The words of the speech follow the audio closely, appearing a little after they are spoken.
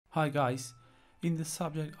Hi guys, in this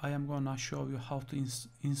subject I am gonna show you how to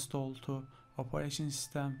install to operating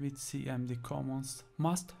system with CMD commands.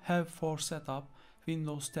 Must have for setup: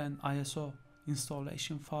 Windows 10 ISO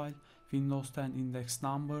installation file, Windows 10 index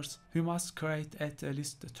numbers. We must create at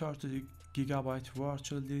least 30 gigabyte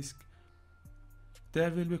virtual disk.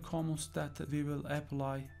 There will be commands that we will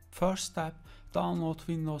apply. First step, download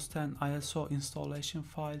Windows 10 ISO installation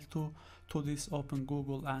file to this. Open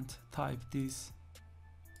Google and type this.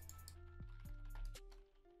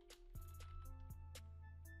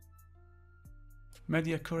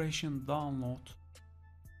 Media creation download.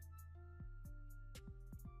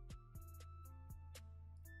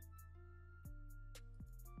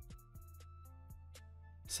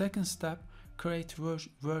 Second step, create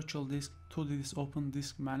virtual disk to this. Open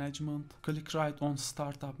disk management. Click right on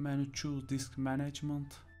startup menu, choose disk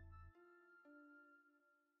management.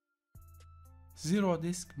 Zero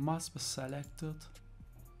disk must be selected.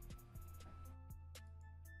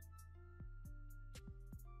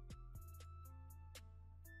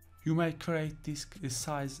 You may create disk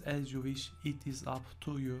size as you wish, it is up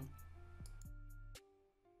to you.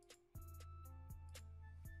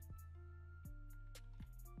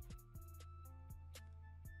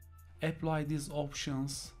 Apply these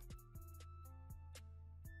options.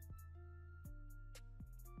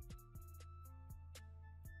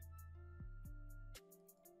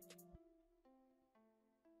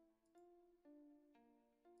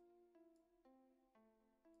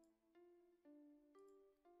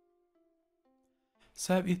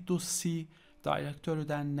 Save it to C directory,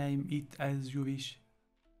 then name it as you wish.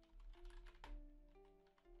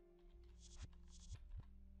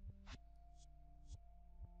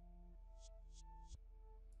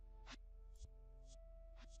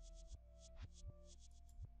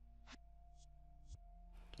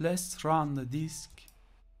 Let's run the disk.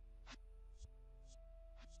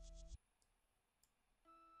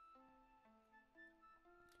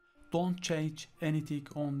 Don't change anything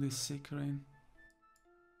on this screen.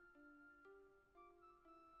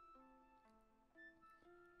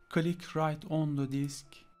 Click right on the disk.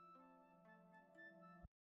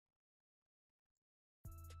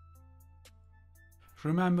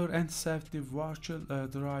 Remember and save the virtual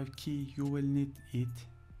drive key, you will need it.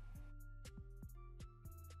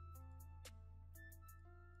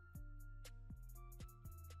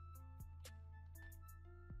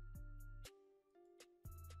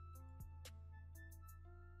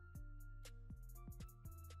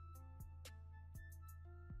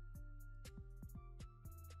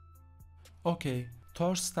 Okay,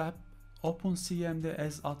 third step, open CMD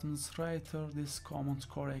as administrator. This command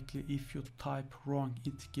correctly. If you type wrong,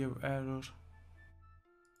 it give error.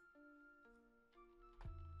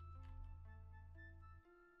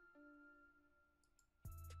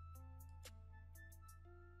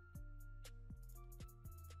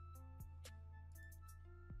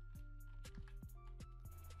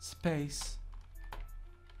 Space.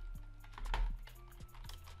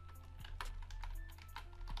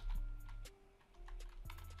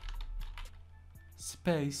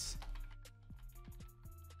 Space.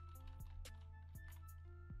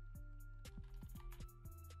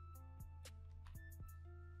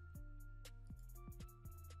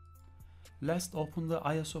 Let's open the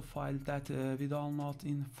ISO file that we download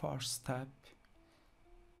in first step.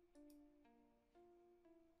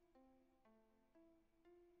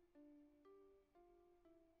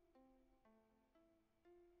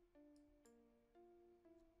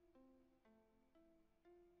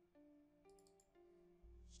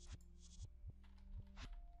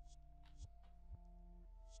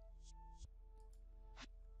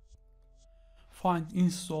 Find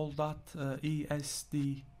install.esd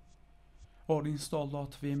or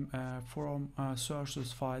install.vim from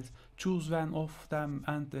sources files. Choose one of them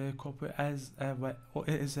and copy as a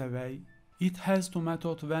way. It has two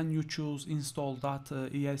methods. When you choose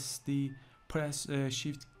install.esd, press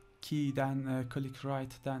shift key, then click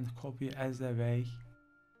right, then copy as a way.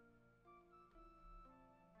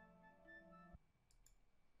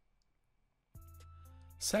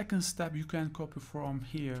 Second step, you can copy from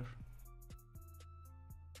here.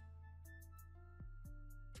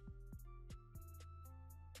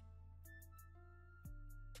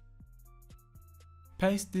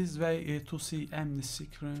 Paste this way to see empty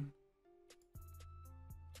screen.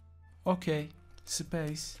 Okay,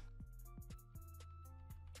 space.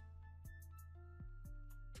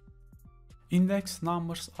 Index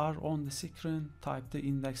numbers are on the screen. Type the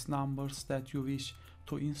index numbers that you wish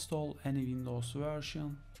to install any Windows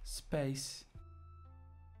version. Space.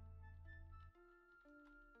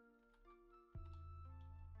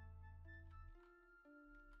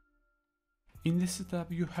 In this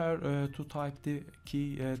step you have to type the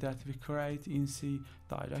key that we create in C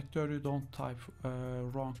directory. Don't type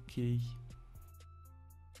wrong key.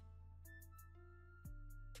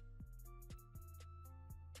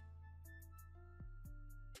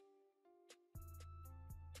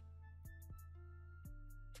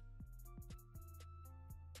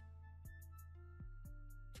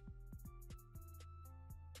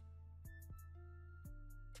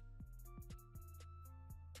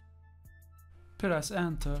 Press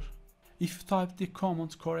enter. If you type the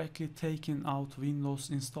command correctly, taking out Windows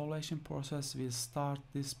installation process will start.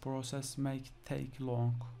 This process may take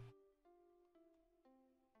long.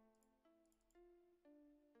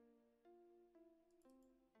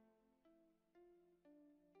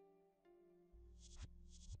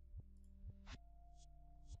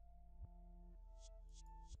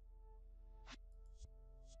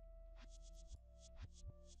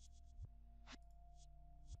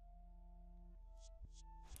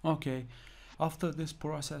 Okay, after this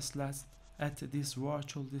process, let's add this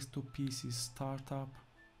virtual disk to PC startup.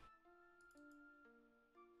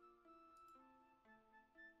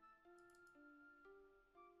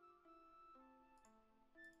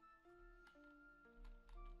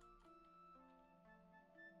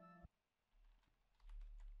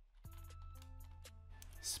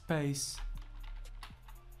 Space,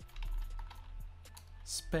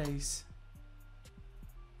 space,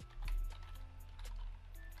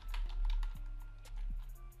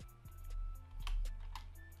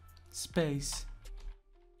 space.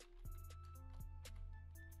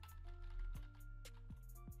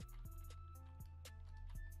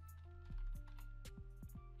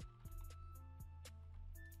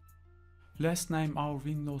 Let's name our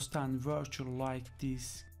Windows 10 virtual like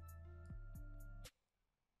this.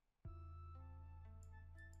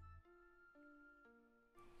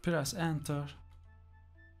 Press enter.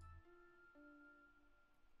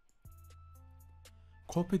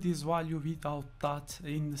 Copy this value without dot.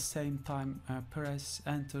 In the same time press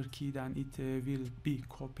enter key, then it will be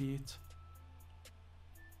copied.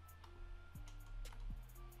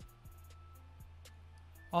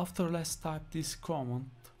 After, let's type this command.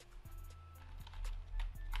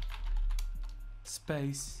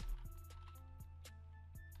 Space,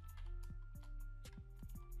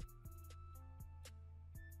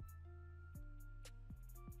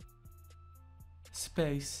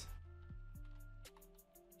 space,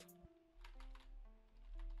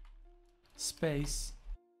 space.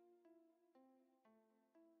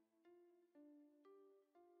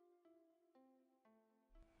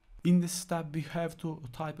 In this step we have to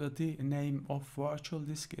type the name of virtual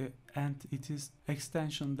disk and it is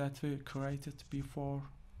extension that we created before.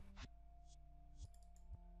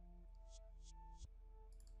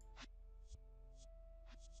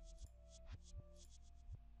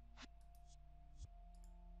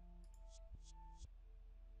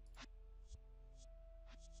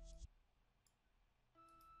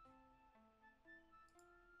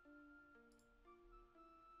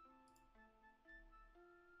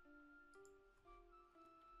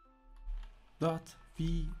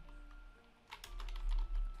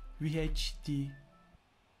 .vhd,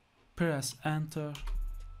 press enter.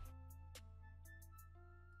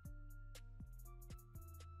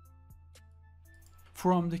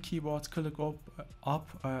 From the keyboard click up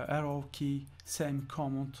arrow key, same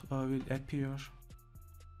command will appear.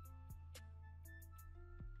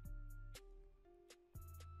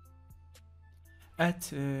 Add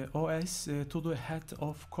OS to the head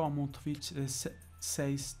of command which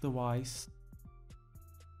says device.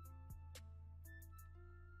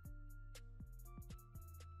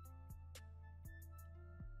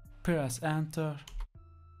 Press enter.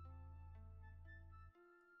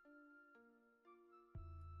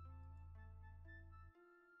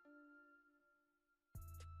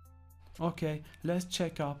 Okay, let's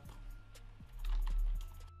check up.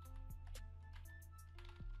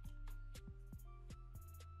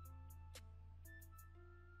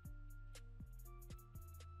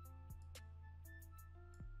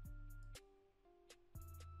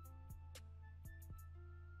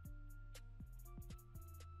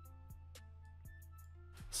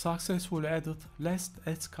 Successfully added. Let's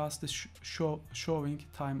discuss the showing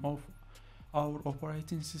time of our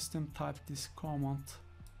operating system. Type this command.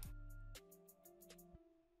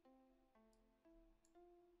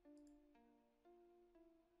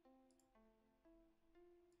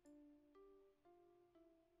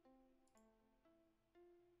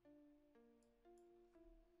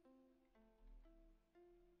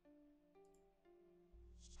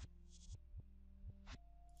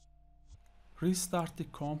 Restart the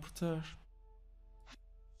computer.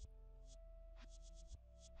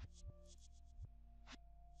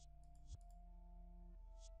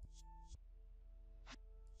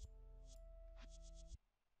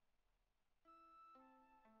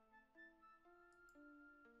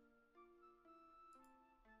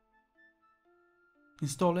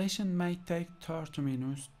 Installation may take 30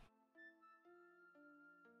 minutes.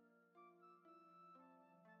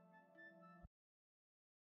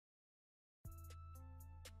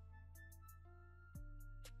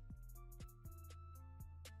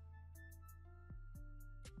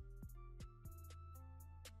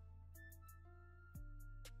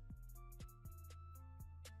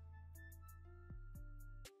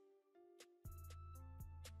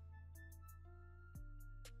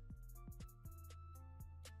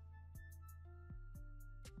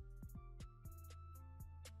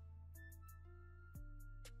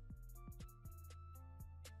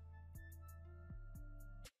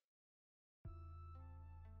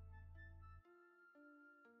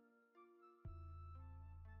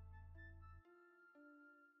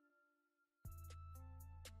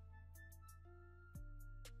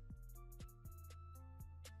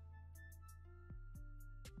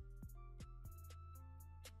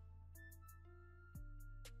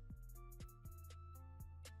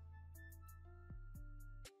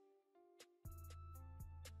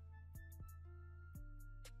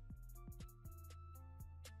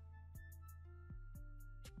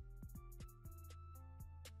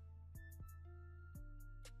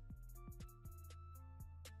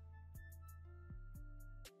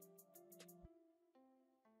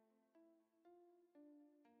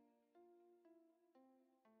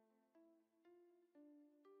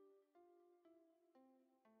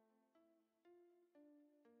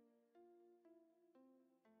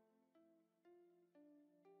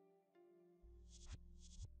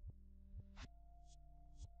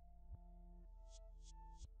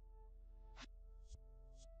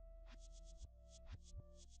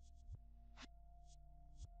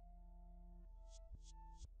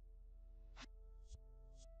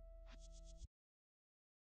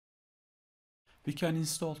 We can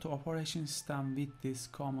install the operation system with this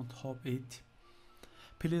command hop it.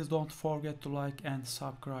 Please don't forget to like and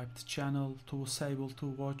subscribe the channel. To able to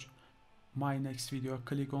watch my next video,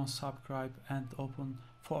 click on subscribe and open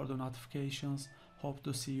for the notifications. Hope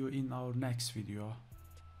to see you in our next video.